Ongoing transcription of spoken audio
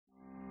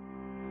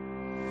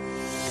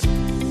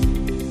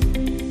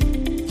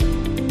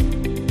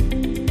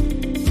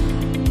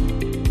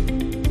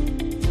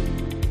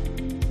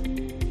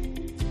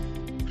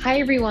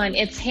everyone,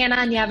 it's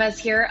Hannah Nieves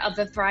here of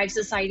the Thrive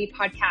Society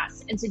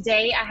podcast. And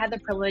today I had the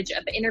privilege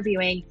of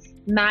interviewing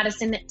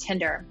Madison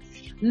Tinder.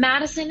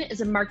 Madison is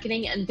a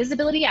marketing and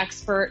visibility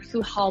expert who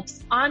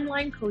helps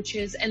online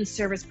coaches and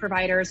service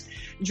providers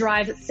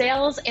drive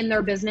sales in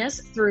their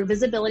business through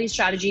visibility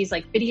strategies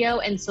like video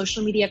and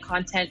social media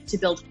content to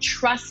build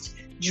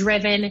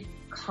trust-driven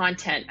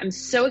content. I'm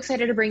so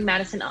excited to bring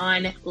Madison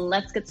on.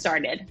 Let's get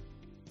started.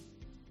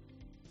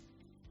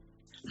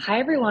 Hi,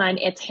 everyone.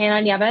 It's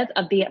Hannah Nieves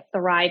of the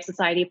Thrive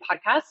Society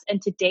podcast.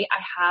 And today I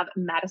have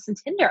Madison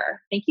Tinder.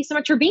 Thank you so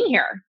much for being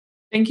here.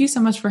 Thank you so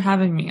much for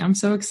having me. I'm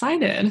so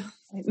excited.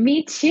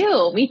 Me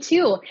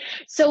too.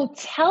 So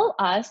tell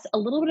us a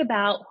little bit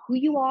about who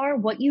you are,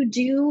 what you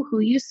do, who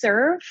you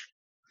serve.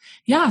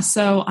 Yeah,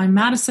 so I'm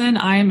Madison.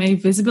 I'm a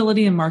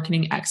visibility and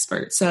marketing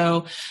expert.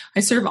 So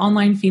I serve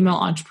online female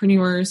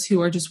entrepreneurs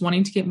who are just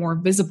wanting to get more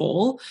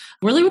visible,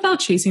 really without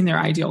chasing their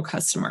ideal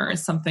customer.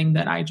 It's something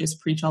that I just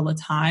preach all the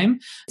time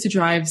to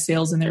drive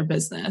sales in their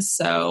business.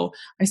 So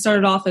I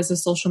started off as a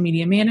social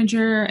media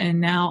manager, and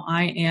now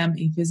I am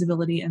a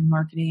visibility and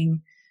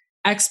marketing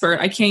expert.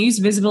 I can't use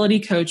visibility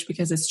coach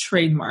because it's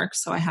trademarked,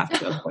 so I have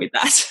to avoid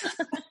that.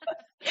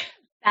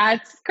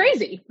 That's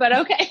crazy, but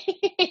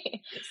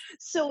okay.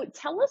 So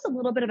tell us a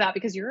little bit about,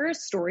 because your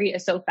story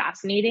is so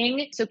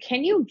fascinating. So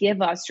can you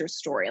give us your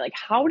story? Like,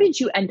 how did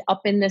you end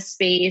up in this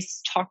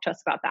space? Talk to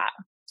us about that.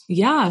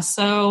 Yeah.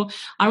 So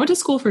I went to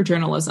school for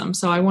journalism.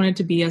 So I wanted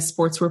to be a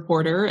sports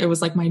reporter. It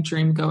was like my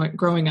dream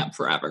growing up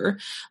forever,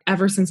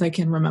 ever since I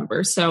can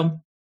remember.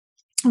 So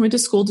I went to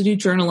school to do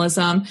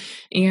journalism,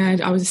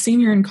 and I was a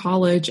senior in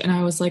college, and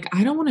I was like,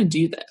 I don't want to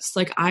do this.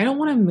 Like, I don't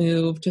want to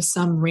move to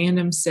some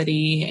random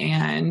city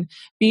and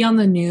be on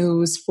the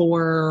news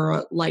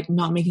for like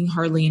not making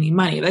hardly any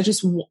money.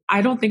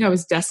 I don't think I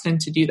was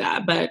destined to do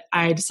that, but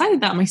I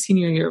decided that my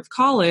senior year of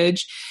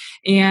college,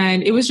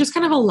 and it was just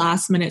kind of a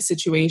last minute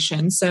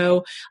situation.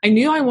 So I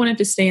knew I wanted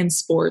to stay in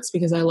sports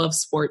because I love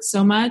sports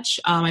so much.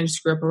 I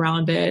just grew up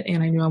around it,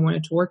 and I knew I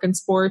wanted to work in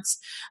sports.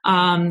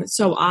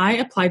 So I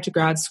applied to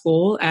grad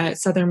school at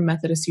Southern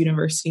Methodist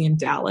University in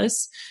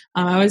Dallas.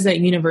 I was at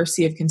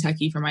University of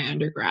Kentucky for my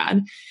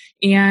undergrad,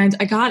 and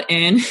I got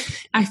in.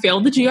 I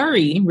failed the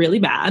GRE really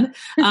bad.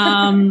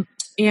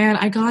 And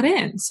I got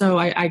in. So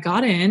I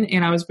got in,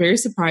 and I was very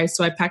surprised.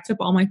 So I packed up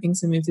all my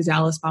things and moved to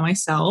Dallas by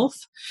myself.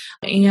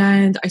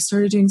 And I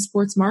started doing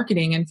sports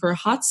marketing. And for a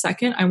hot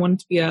second, I wanted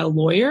to be a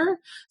lawyer.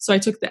 So I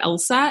took the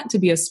LSAT to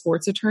be a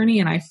sports attorney,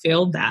 and I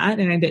failed that.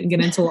 And I didn't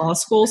get into law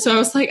school. So I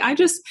was like, I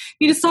just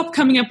need to stop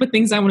coming up with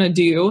things I want to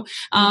do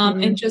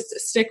and just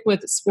stick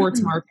with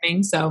sports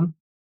marketing. So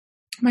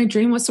my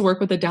dream was to work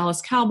with the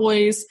Dallas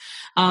Cowboys.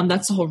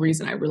 That's the whole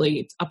reason I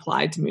really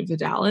applied to move to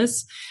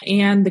Dallas.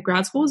 And the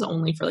grad school was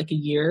only for like a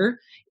year.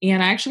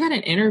 And I actually got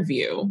an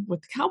interview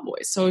with the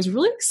Cowboys. So I was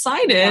really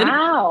excited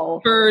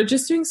for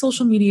just doing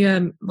social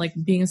media, like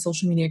being a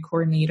social media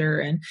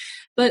coordinator.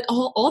 But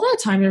all that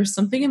time, there was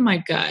something in my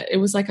gut. It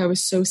was like I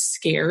was so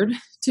scared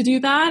to do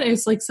that.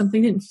 It's like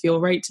something didn't feel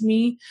right to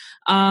me.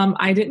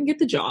 I didn't get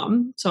the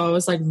job. So I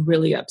was like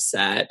really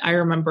upset. I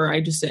remember I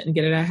just didn't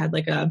get it. I had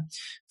like a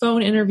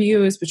phone interview.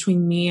 It was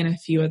between me and a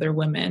few other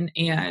women,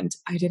 and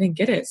I didn't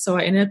get it. So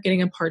I ended up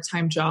getting a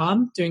part-time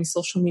job doing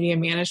social media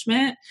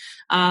management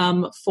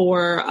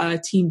for a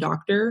team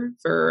doctor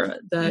for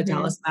the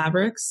Dallas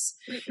Mavericks.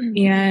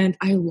 And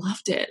I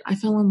loved it. I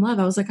fell in love.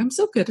 I was like, I'm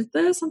so good at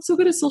this. I'm so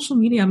good at social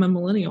media. I'm a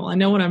millennial. I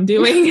know what I'm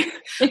doing.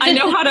 I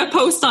know how to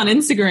post on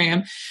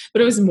Instagram,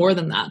 but it was more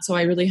than that. So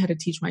I really had to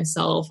teach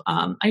myself.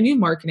 I knew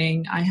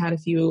marketing. I had a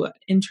few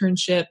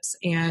internships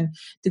and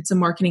did some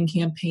marketing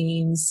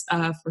campaigns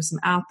for some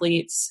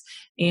athletes,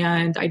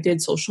 and I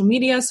did social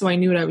media. So I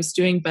knew what I was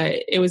doing, but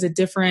it was a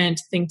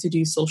different thing to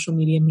do social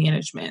media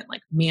management,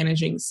 like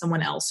managing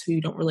someone else who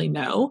you don't really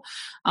know,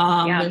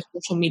 their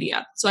social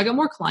media. So I got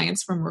more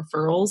clients from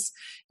referrals,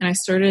 and I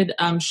started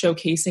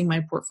showcasing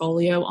my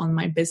portfolio on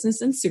my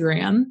business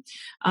Instagram,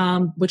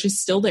 which is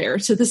still there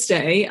to this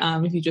day.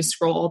 If you just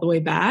scroll all the way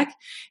back.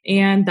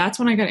 And that's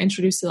when I got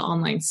introduced to the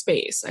online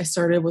space. I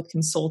started with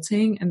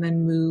consulting and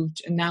then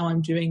moved, and now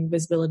I'm doing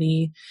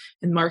visibility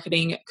and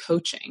marketing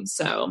coaching.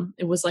 So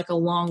it was like a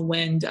long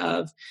wind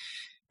of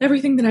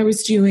everything that I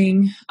was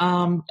doing,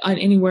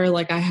 anywhere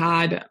like I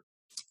had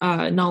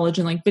knowledge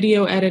in like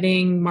video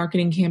editing,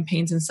 marketing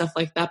campaigns and stuff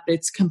like that. But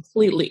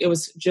it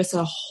was just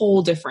a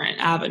whole different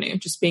avenue,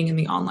 just being in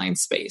the online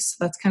space.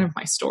 That's kind of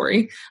my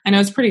story. I know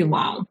it's pretty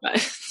long,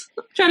 but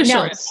try to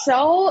short it.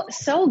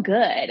 So good.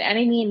 And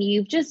I mean,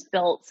 you've just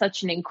built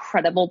such an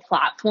incredible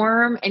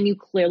platform, and you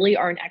clearly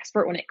are an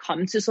expert when it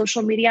comes to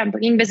social media and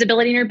bringing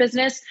visibility in your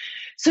business.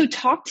 So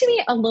talk to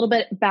me a little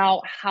bit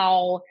about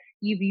how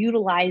you've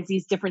utilized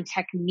these different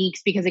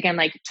techniques, because again,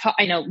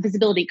 I know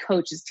visibility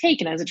coach is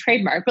taken as a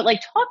trademark, but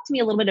like, talk to me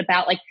a little bit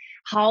about like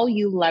how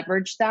you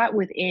leverage that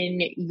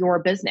within your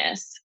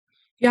business.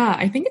 Yeah,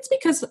 I think it's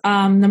because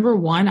number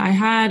one, I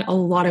had a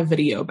lot of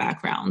video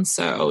background.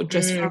 So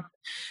just from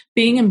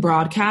being in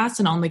broadcast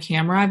and on the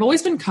camera, I've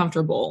always been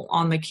comfortable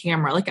on the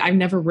camera. Like I've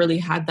never really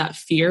had that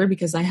fear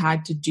because I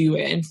had to do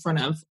it in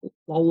front of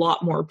a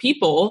lot more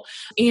people.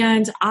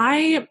 And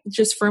I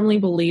just firmly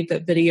believe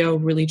that video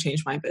really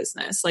changed my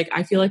business. Like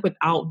I feel like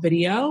without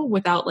video,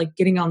 without like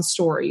getting on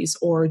stories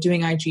or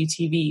doing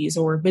IGTVs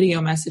or video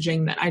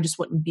messaging, that I just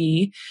wouldn't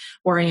be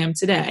where I am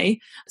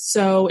today.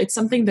 So it's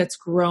something that's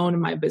grown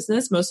in my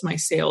business. Most of my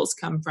sales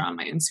come from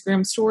my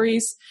Instagram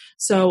stories.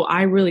 So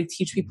I really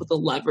teach people to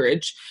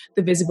leverage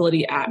the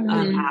visibility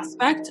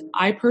aspect.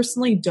 I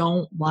personally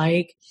don't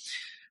like,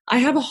 I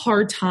have a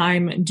hard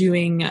time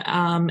doing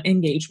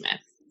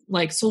engagement.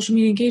 Like social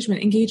media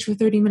engagement, engage for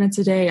 30 minutes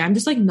a day. I'm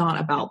just like not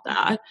about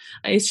that.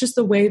 It's just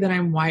the way that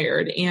I'm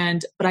wired.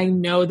 But I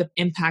know the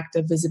impact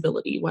of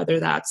visibility, whether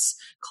that's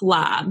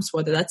collabs,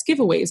 whether that's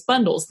giveaways,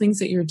 bundles, things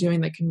that you're doing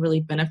that can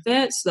really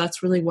benefit. So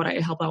that's really what I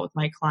help out with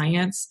my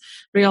clients.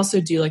 But I also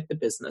do like the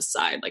business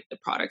side, like the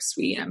product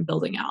suite and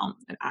building out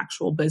an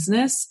actual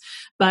business.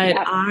 But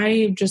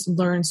I just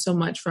learned so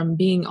much from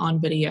being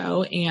on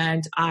video.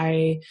 And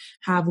I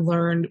have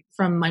learned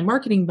from my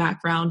marketing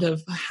background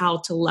of how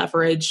to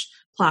leverage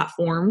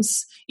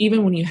platforms,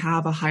 even when you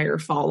have a higher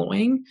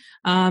following.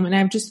 And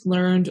I've just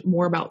learned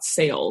more about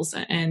sales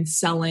and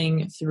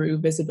selling through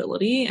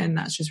visibility. And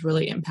that's just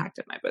really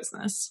impacted my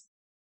business.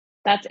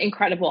 That's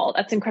incredible.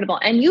 That's incredible.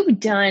 And you've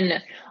done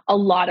a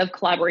lot of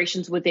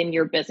collaborations within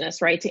your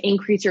business, right? To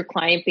increase your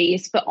client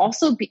base, but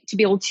also to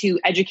be able to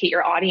educate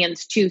your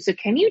audience too. So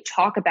can you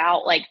talk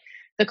about like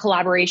the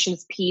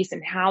collaborations piece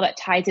and how that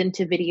ties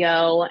into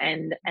video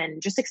and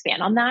just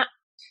expand on that?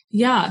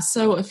 Yeah.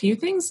 So a few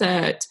things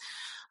that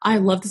I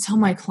love to tell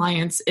my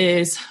clients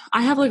is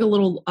I have like a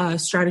little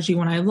strategy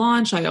when I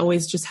launch. I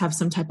always just have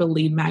some type of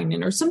lead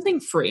magnet or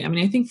something free. I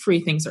mean, I think free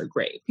things are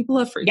great. People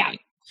love free things.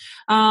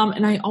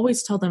 And I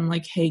always tell them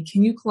like, hey,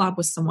 can you collab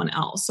with someone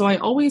else? So I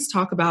always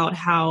talk about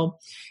how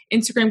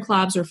Instagram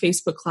collabs or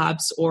Facebook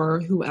collabs or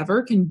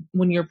whoever can,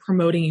 when you're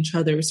promoting each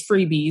other's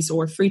freebies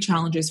or free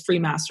challenges, free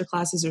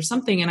masterclasses or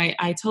something. And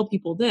I tell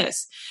people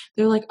this,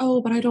 they're like,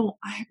 oh, but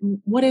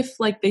what if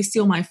like they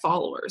steal my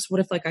followers? What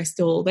if like I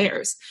steal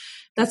theirs?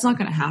 That's not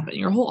going to happen.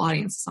 Your whole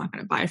audience is not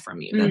going to buy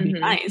from you. That'd be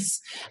nice.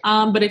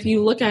 But if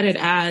you look at it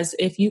as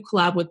if you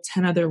collab with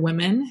 10 other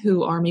women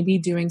who are maybe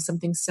doing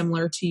something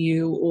similar to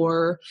you,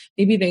 or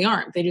maybe they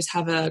aren't, they just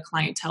have a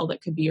clientele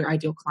that could be your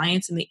ideal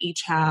clients and they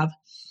each have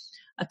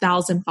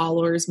 1,000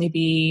 followers,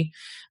 maybe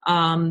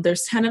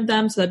there's 10 of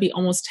them. So that'd be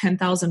almost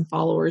 10,000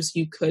 followers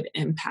you could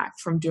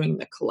impact from doing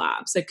the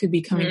collabs. That could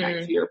be coming back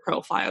to your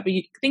profile, but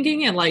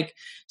thinking it like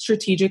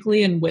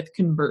strategically and with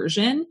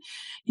conversion,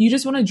 you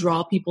just want to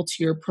draw people to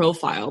your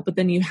profile, but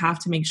then you have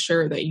to make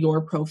sure that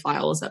your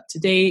profile is up to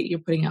date. You're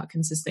putting out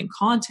consistent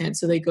content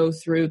so they go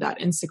through that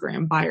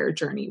Instagram buyer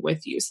journey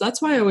with you. So that's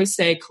why I always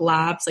say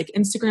collabs, like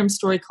Instagram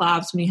story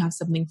collabs when you have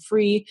something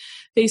free,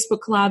 Facebook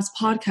collabs,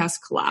 podcast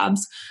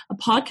collabs.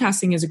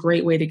 Podcasting is a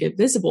great way to get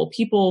visible.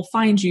 People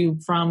find you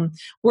from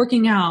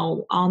working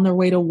out on their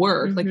way to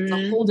work. Like it's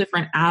a whole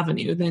different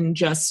avenue than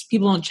just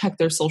people don't check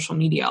their social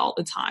media all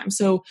the time.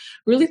 So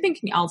really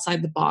thinking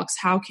outside the box,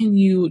 how can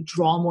you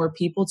draw more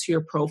people to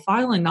your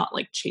profile and not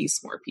like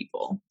chase more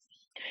people?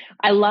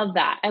 I love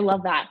that. I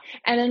love that.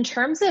 And in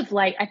terms of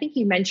like, I think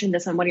you mentioned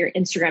this on one of your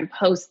Instagram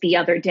posts the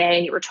other day,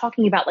 and you were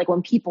talking about like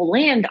when people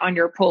land on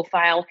your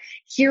profile,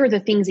 here are the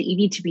things that you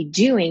need to be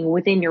doing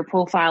within your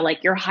profile,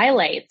 like your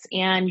highlights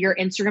and your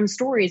Instagram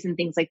stories and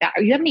things like that.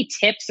 Do you have any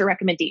tips or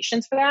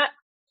recommendations for that?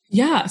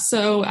 Yeah.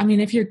 So, I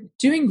mean, if you're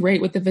doing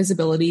great with the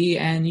visibility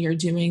and you're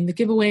doing the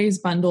giveaways,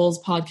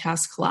 bundles,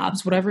 podcast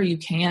collabs, whatever you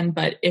can,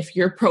 but if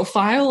your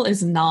profile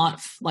is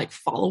not like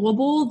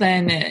followable,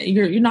 then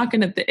you're not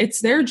going to,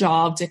 it's their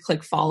job to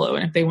click follow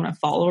and if they want to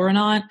follow or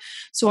not.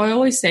 So I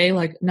always say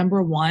like,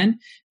 number one,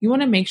 you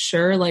want to make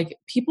sure like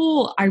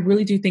people, I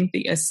really do think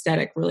the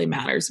aesthetic really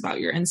matters about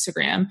your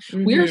Instagram.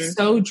 We are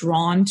so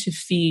drawn to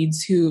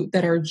feeds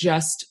that are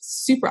just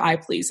super eye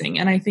pleasing.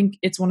 And I think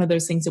it's one of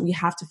those things that we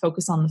have to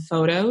focus on the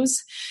photos,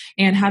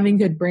 and having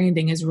good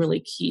branding is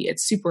really key.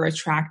 It's super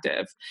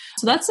attractive.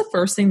 So that's the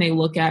first thing they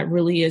look at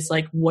really is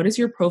like, what is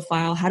your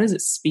profile? How does it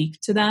speak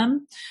to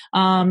them?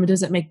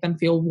 Does it make them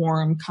feel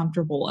warm,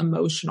 comfortable,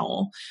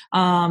 emotional?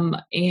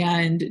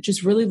 And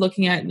just really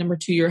looking at number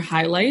two, your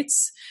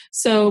highlights.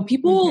 So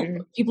people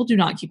do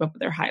not keep up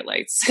with their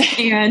highlights.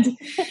 And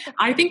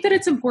I think that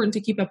it's important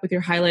to keep up with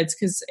your highlights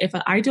because if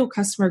an ideal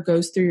customer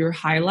goes through your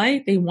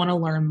highlight, they want to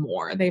learn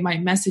more. They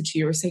might message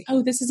you or say,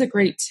 oh, this is a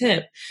great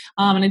tip.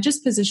 And it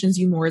just positions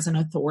you more as an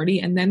authority.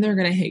 And then they're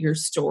going to hit your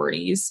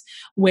stories,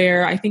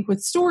 where I think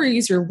with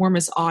stories, your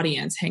warmest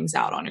audience hangs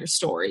out on your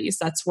stories.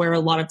 That's where a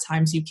lot of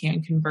times you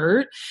can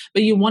convert,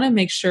 but you want to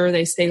make sure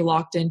they stay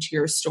locked into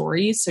your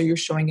stories. So you're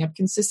showing up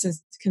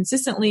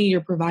consistently,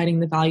 you're providing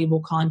the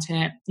valuable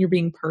content, you're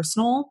being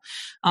personal.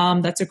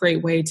 That's a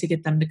great way to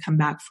get them to come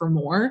back for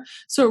more.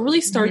 So it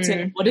really starts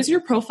in, what does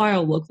your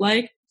profile look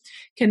like?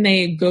 can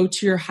they go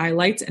to your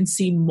highlights and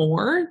see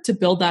more to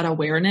build that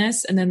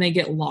awareness? And then they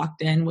get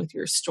locked in with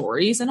your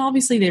stories. And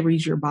obviously they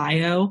read your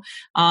bio.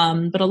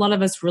 But a lot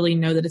of us really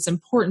know that it's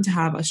important to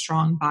have a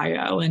strong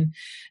bio and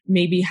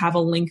maybe have a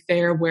link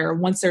there where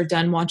once they're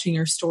done watching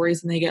your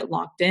stories and they get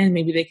locked in,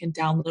 maybe they can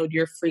download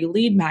your free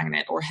lead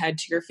magnet or head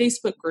to your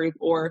Facebook group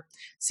or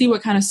see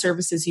what kind of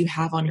services you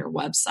have on your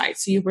website.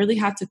 So you really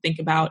have to think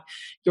about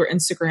your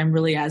Instagram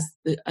really as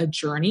a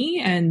journey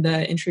and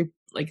the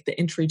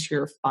entry to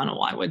your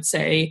funnel, I would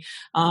say.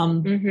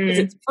 Because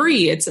it's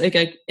free. It's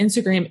like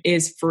Instagram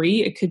is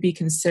free. It could be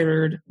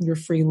considered your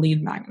free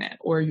lead magnet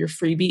or your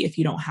freebie if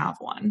you don't have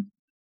one.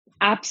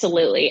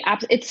 Absolutely.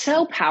 It's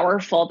so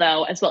powerful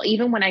though, as well.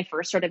 Even when I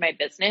first started my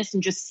business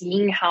and just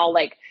seeing how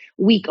like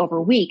week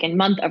over week and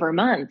month over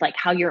month, like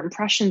how your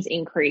impressions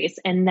increase.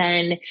 And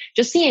then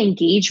just the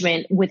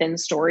engagement within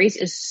stories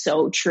is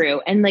so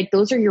true. And like,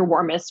 those are your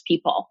warmest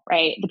people,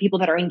 right? The people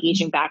that are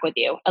engaging back with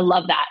you. I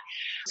love that.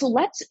 So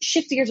let's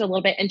shift gears a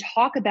little bit and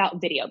talk about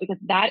video, because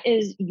that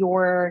is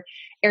your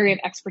area of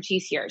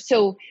expertise here.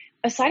 So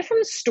aside from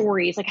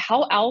stories, like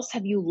how else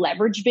have you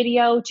leveraged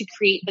video to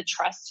create the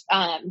trust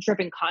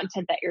driven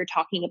content that you're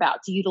talking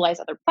about, to utilize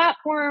other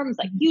platforms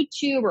like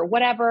YouTube or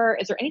whatever?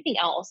 Is there anything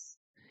else?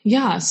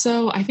 Yeah.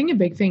 So I think a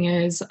big thing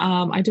is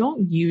I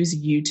don't use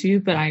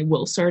YouTube, but I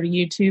will start a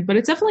YouTube, but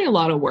it's definitely a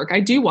lot of work. I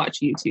do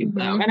watch YouTube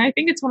though. And I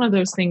think it's one of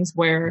those things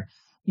where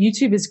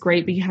YouTube is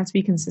great, but you have to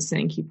be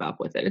consistent and keep up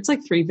with it. It's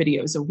like 3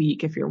 videos a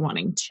week if you're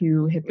wanting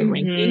to hit the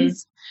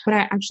rankings. But I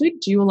actually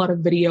do a lot of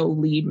video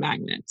lead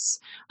magnets.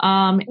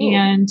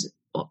 And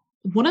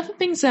one of the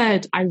things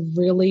that I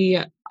really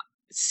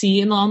see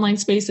in the online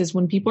space is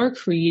when people are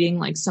creating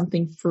like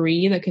something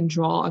free that can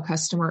draw a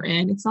customer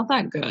in, it's not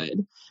that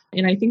good.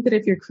 And I think that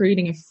if you're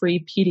creating a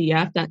free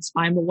PDF, that's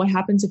fine. But what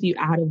happens if you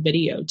add a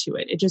video to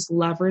it? It just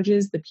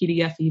leverages the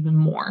PDF even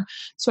more.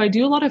 So I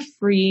do a lot of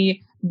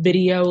free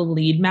video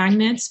lead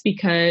magnets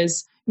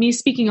because me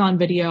speaking on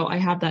video, I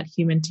have that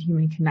human to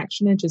human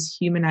connection. It just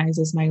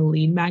humanizes my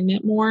lead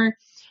magnet more,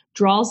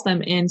 draws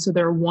them in so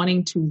they're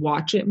wanting to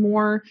watch it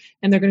more,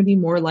 and they're going to be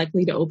more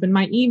likely to open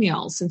my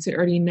emails since they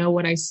already know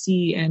what I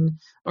see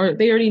or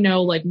they already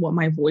know like what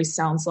my voice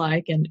sounds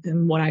like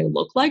and what I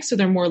look like. So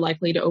they're more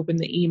likely to open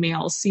the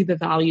email, see the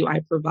value I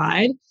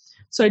provide.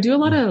 So I do a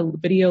lot of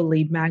video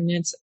lead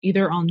magnets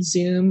either on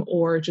Zoom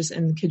or just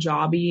in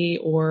Kajabi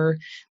or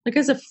like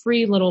as a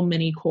free little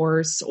mini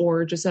course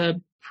or just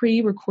a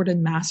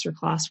pre-recorded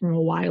masterclass from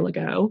a while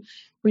ago,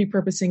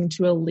 repurposing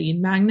to a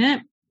lead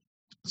magnet.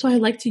 So I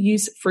like to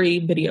use free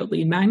video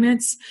lead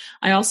magnets.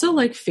 I also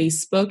like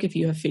Facebook, if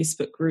you have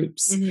Facebook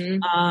groups,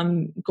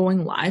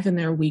 going live in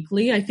there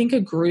weekly. I think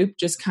a group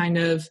just kind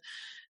of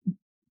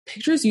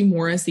pictures you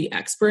more as the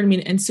expert. I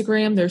mean,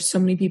 Instagram, there's so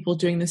many people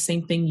doing the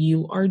same thing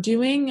you are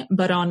doing,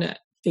 but on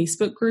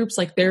Facebook groups,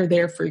 like they're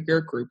there for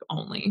your group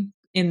only.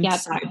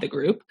 Inside the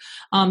group.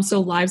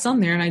 So lives on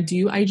there, and I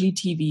do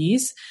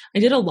IGTVs. I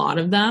did a lot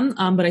of them,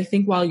 but I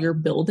think while you're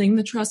building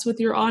the trust with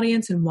your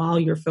audience and while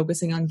you're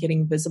focusing on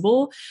getting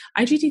visible,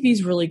 IGTV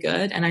is really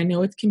good. And I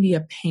know it can be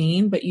a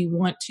pain, but you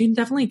want to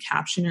definitely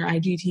caption your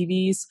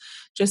IGTVs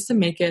just to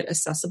make it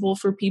accessible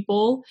for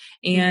people.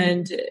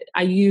 And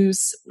I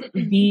use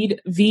Veed.io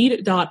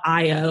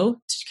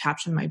to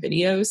caption my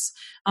videos.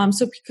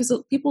 So because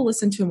people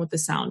listen to them with the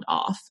sound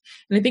off.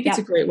 And I think it's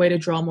a great way to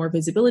draw more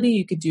visibility.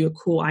 You could do a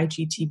cool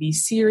IGTV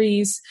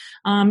series,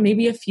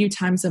 maybe a few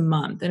times a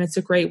month. And it's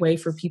a great way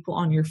for people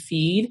on your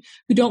feed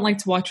who don't like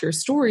to watch your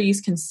stories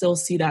can still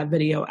see that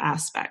video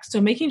aspect. So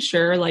making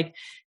sure like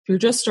if you're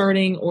just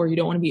starting or you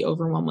don't want to be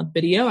overwhelmed with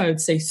video, I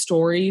would say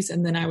stories.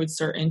 And then I would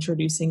start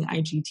introducing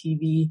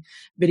IGTV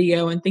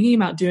video and thinking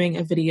about doing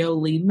a video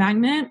lead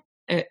magnet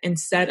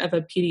instead of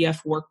a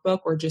PDF workbook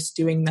or just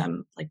doing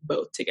them like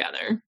both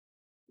together.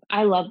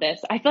 I love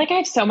this. I feel like I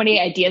have so many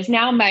ideas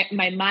now. My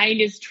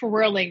mind is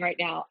twirling right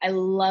now. I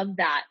love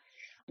that.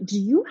 Do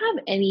you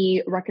have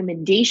any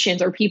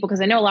recommendations or people,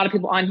 because I know a lot of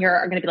people on here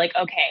are going to be like,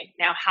 okay,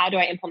 now how do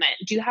I implement?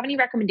 Do you have any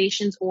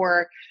recommendations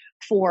or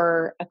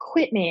for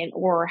equipment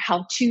or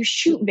how to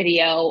shoot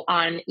video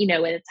on, in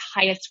its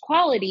highest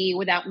quality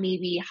without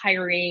maybe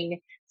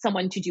hiring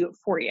someone to do it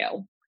for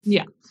you?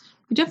 Yeah.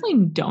 You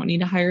definitely don't need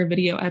to hire a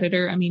video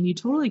editor. I mean, you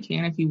totally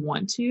can if you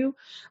want to.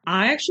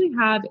 I actually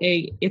have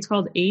it's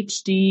called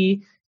HD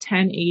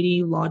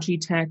 1080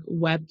 Logitech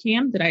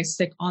webcam that I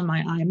stick on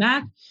my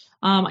iMac.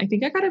 I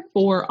think I got it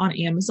on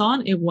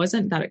Amazon. It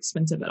wasn't that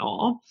expensive at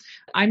all.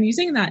 I'm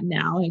using that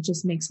now. It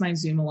just makes my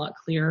Zoom a lot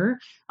clearer.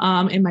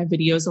 And my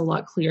videos a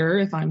lot clearer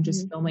if I'm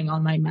just filming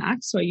on my Mac.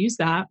 So I use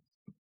that.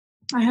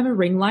 I have a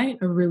ring light,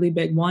 a really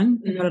big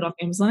one. I got it off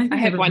Amazon. I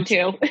have one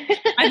too.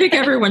 I think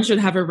everyone should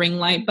have a ring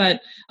light,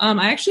 but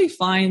I actually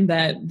find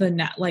that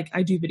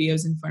I do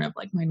videos in front of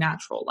like my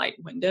natural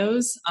light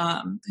windows.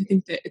 I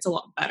think that it's a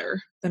lot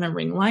better than a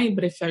ring light,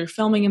 but if you're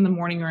filming in the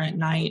morning or at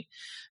night,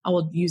 I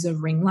will use a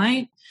ring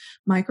light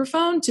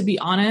microphone. To be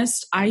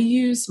honest, I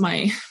use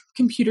my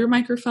computer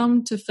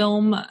microphone to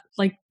film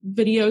like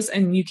videos,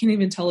 and you can't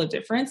even tell a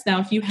difference. Now,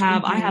 if you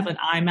have, I have an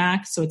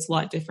iMac, so it's a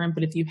lot different,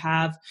 but if you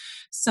have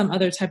some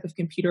other type of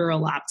computer or a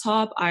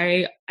laptop,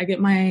 I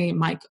get my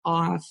mic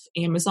off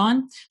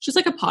Amazon. It's just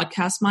like a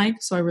podcast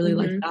mic. So I really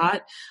like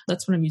that.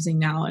 That's what I'm using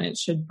now. And it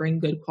should bring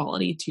good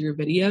quality to your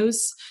videos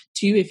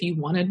too, if you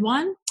wanted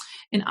one.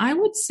 And I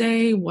would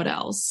say, what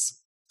else?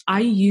 I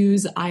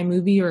use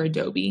iMovie or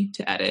Adobe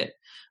to edit.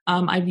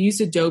 I've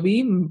used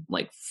Adobe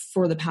like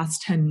for the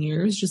past 10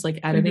 years, just like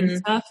editing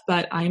stuff,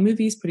 but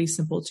iMovie is pretty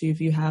simple too if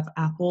you have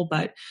Apple,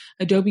 but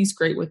Adobe's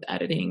great with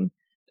editing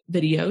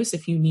videos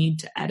if you need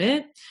to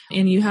edit,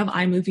 and you have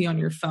iMovie on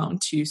your phone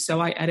too. So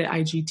I edit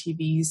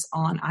IGTVs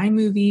on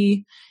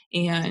iMovie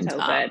and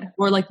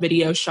or like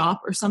Video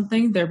Shop or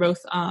something. They're both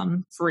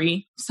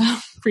free, so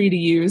free to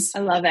use. I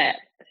love it.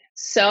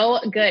 So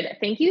good.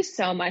 Thank you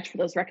so much for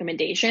those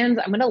recommendations.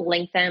 I'm going to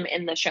link them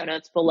in the show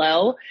notes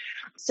below.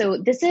 So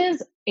this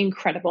is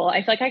incredible.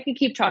 I feel like I could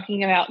keep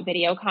talking about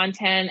video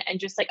content and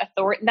just like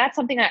authority. That's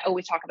something I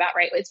always talk about,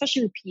 right?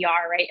 Especially with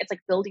PR, right? It's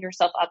like building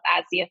yourself up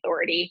as the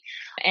authority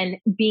and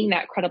being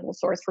that credible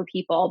source for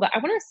people. But I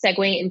want to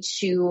segue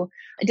into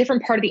a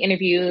different part of the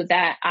interview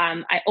that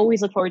I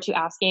always look forward to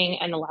asking,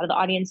 and a lot of the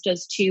audience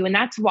does too. And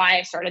that's why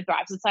I started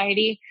Thrive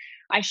Society.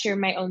 I shared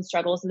my own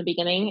struggles in the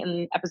beginning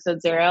in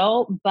episode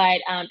 0,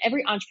 but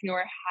every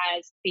entrepreneur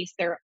has faced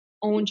their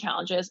own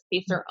challenges,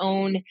 faced their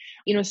own,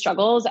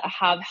 struggles that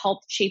have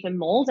helped shape and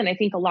mold. And I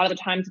think a lot of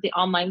the times the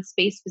online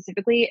space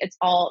specifically, it's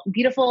all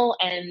beautiful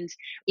and,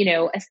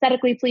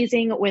 aesthetically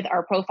pleasing with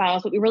our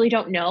profiles, but we really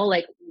don't know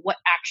like what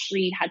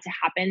actually had to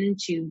happen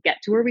to get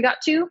to where we got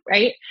to,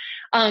 right?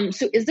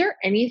 So is there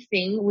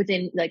anything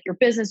within like your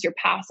business, your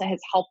past that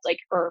has helped like,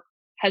 or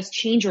has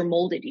changed or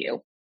molded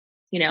you,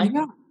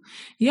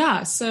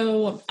 Yeah.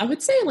 So I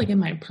would say like in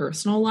my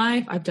personal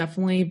life, I've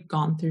definitely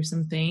gone through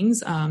some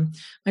things.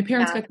 My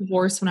parents got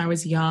divorced when I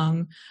was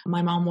young.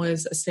 My mom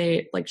was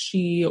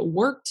she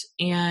worked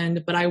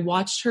but I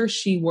watched her,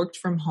 she worked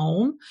from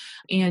home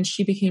and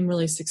she became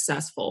really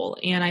successful.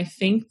 And I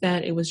think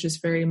that it was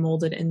just very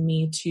molded in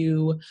me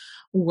to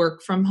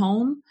work from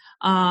home.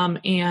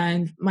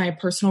 And my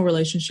personal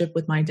relationship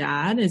with my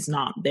dad is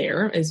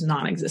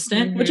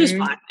non-existent, which is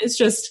fine. It's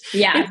just,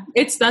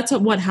 that's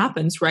what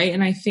happens. Right.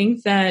 And I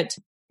think that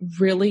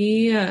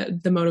really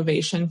the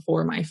motivation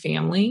for my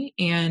family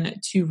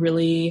and to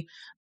really,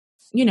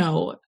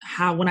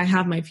 when I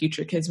have my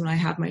future kids, when I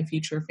have my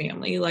future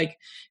family, like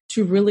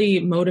to really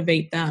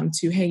motivate them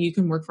to, hey, you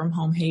can work from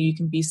home. Hey, you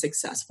can be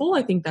successful.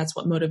 I think that's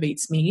what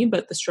motivates me.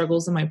 But the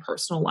struggles in my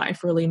personal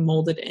life really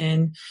molded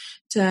in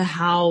to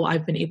how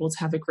I've been able to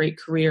have a great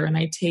career. And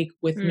I take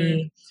with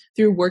me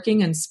through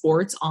working in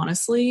sports,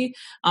 honestly,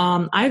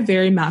 I have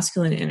very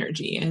masculine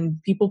energy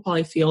and people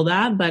probably feel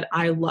that, but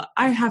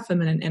I have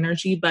feminine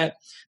energy, but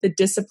the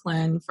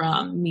discipline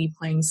from me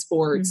playing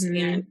sports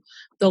and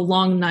the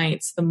long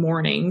nights, the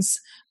mornings,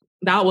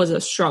 that was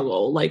a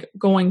struggle. Like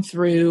going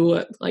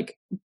through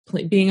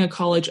being a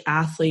college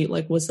athlete,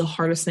 was the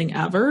hardest thing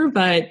ever,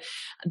 but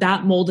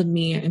that molded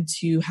me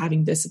into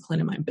having discipline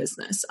in my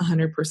business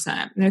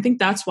 100%. And I think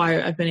that's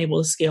why I've been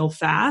able to scale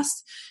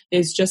fast,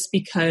 is just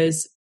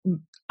because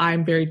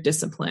I'm very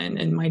disciplined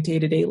in my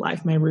day-to-day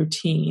life, my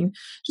routine,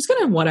 just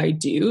kind of what I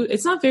do.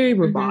 It's not very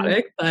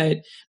robotic, but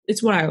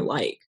it's what I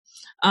like.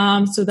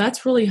 So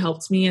that's really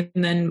helped me. And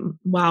then,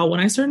 when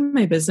I started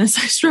my business,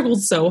 I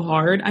struggled so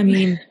hard. I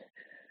mean,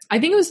 I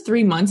think it was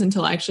 3 months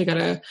until I actually got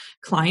a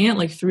client,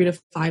 like 3 to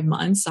 5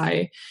 months.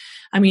 I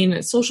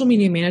mean, social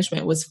media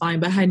management was fine,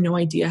 but I had no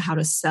idea how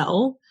to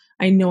sell.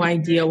 I had no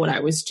idea what I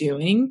was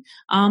doing.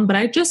 But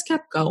I just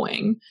kept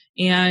going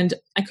and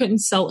I couldn't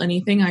sell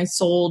anything. I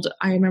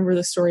remember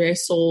the story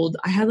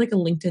I had like a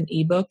LinkedIn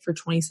ebook for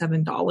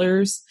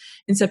 $27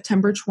 in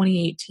September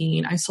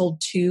 2018. I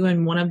sold 2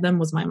 and one of them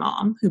was my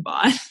mom who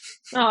bought.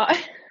 Oh,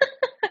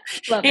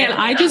 and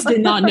I just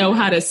did not know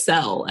how to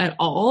sell at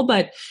all,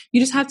 but you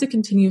just have to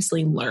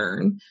continuously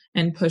learn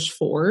and push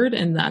forward.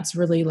 And that's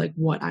really like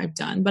what I've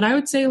done. But I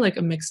would say like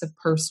a mix of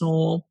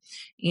personal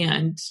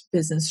and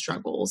business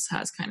struggles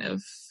has kind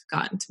of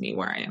gotten to me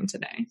where I am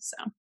today. So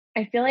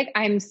I feel like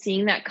I'm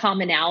seeing that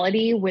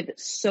commonality with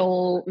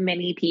so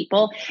many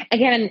people.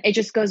 Again, it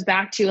just goes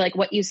back to like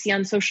what you see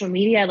on social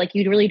media. Like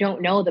you really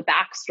don't know the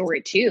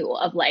backstory too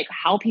of like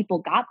how people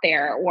got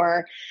there,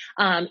 or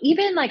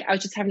even like I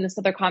was just having this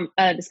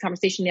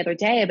conversation the other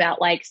day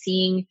about like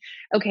seeing,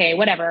 okay,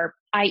 whatever,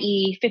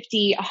 i.e.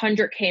 50,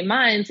 100K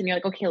months. And you're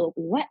like, okay, look,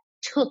 what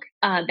took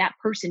that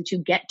person to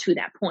get to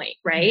that point,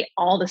 right?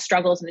 All the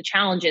struggles and the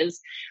challenges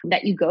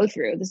that you go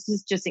through. This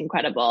is just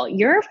incredible.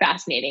 You're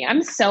fascinating.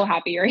 I'm so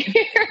happy you're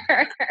here.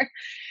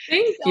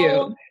 Thank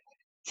you.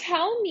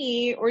 Tell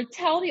me, or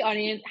tell the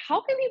audience,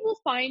 how can people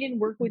find and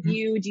work with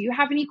you? Do you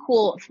have any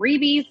cool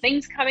freebies,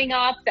 things coming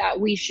up that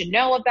we should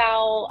know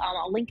about?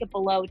 I'll link it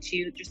below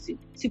too. Just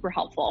super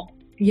helpful.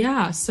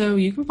 Yeah, so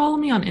you can follow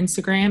me on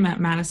Instagram at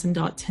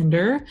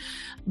madison.tinder.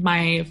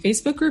 My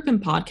Facebook group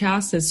and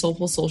podcast is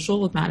Soulful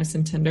Social with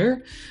Madison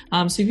Tinder.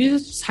 So if you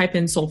just type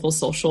in Soulful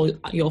Social,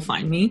 you'll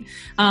find me.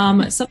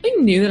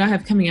 Something new that I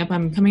have coming up,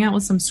 I'm coming out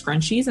with some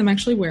scrunchies. I'm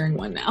actually wearing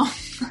one now.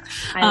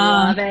 I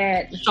love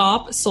it.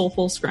 Shop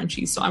Soulful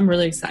Scrunchies. So I'm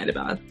really excited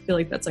about it. I feel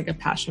like that's like a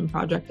passion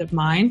project of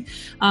mine.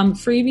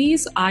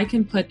 Freebies, I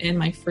can put in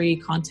my free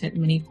content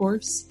mini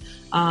course.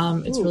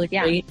 It's really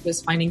great.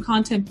 Just finding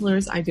content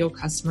pillars, ideal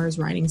customers,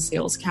 writing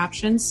sales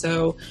captions.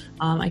 So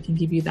I can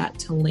give you that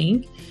to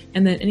link.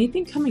 And then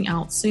anything coming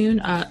out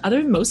soon,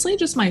 mostly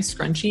just my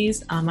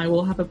scrunchies. I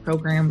will have a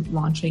program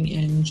launching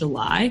in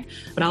July,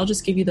 but I'll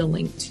just give you the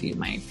link to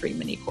my free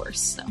mini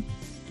course. So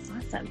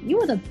awesome. You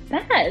are the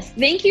best.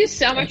 Thank you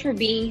so much for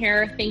being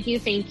here. Thank you.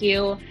 Thank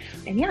you.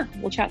 And yeah,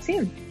 we'll chat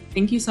soon.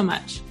 Thank you so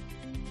much.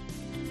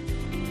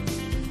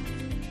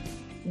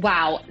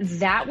 Wow,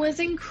 that was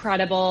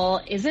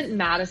incredible. Isn't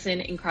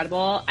Madison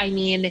incredible? I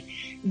mean,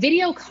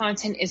 video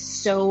content is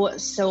so,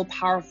 so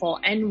powerful.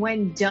 And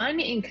when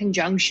done in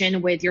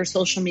conjunction with your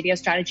social media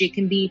strategy, it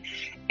can be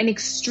an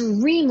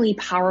extremely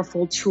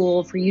powerful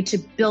tool for you to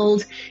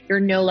build your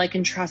know, like,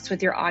 and trust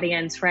with your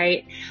audience,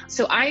 right?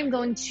 So I am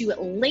going to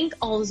link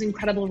all those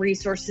incredible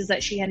resources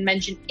that she had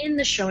mentioned in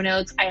the show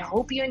notes. I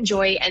hope you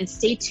enjoy and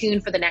stay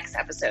tuned for the next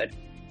episode.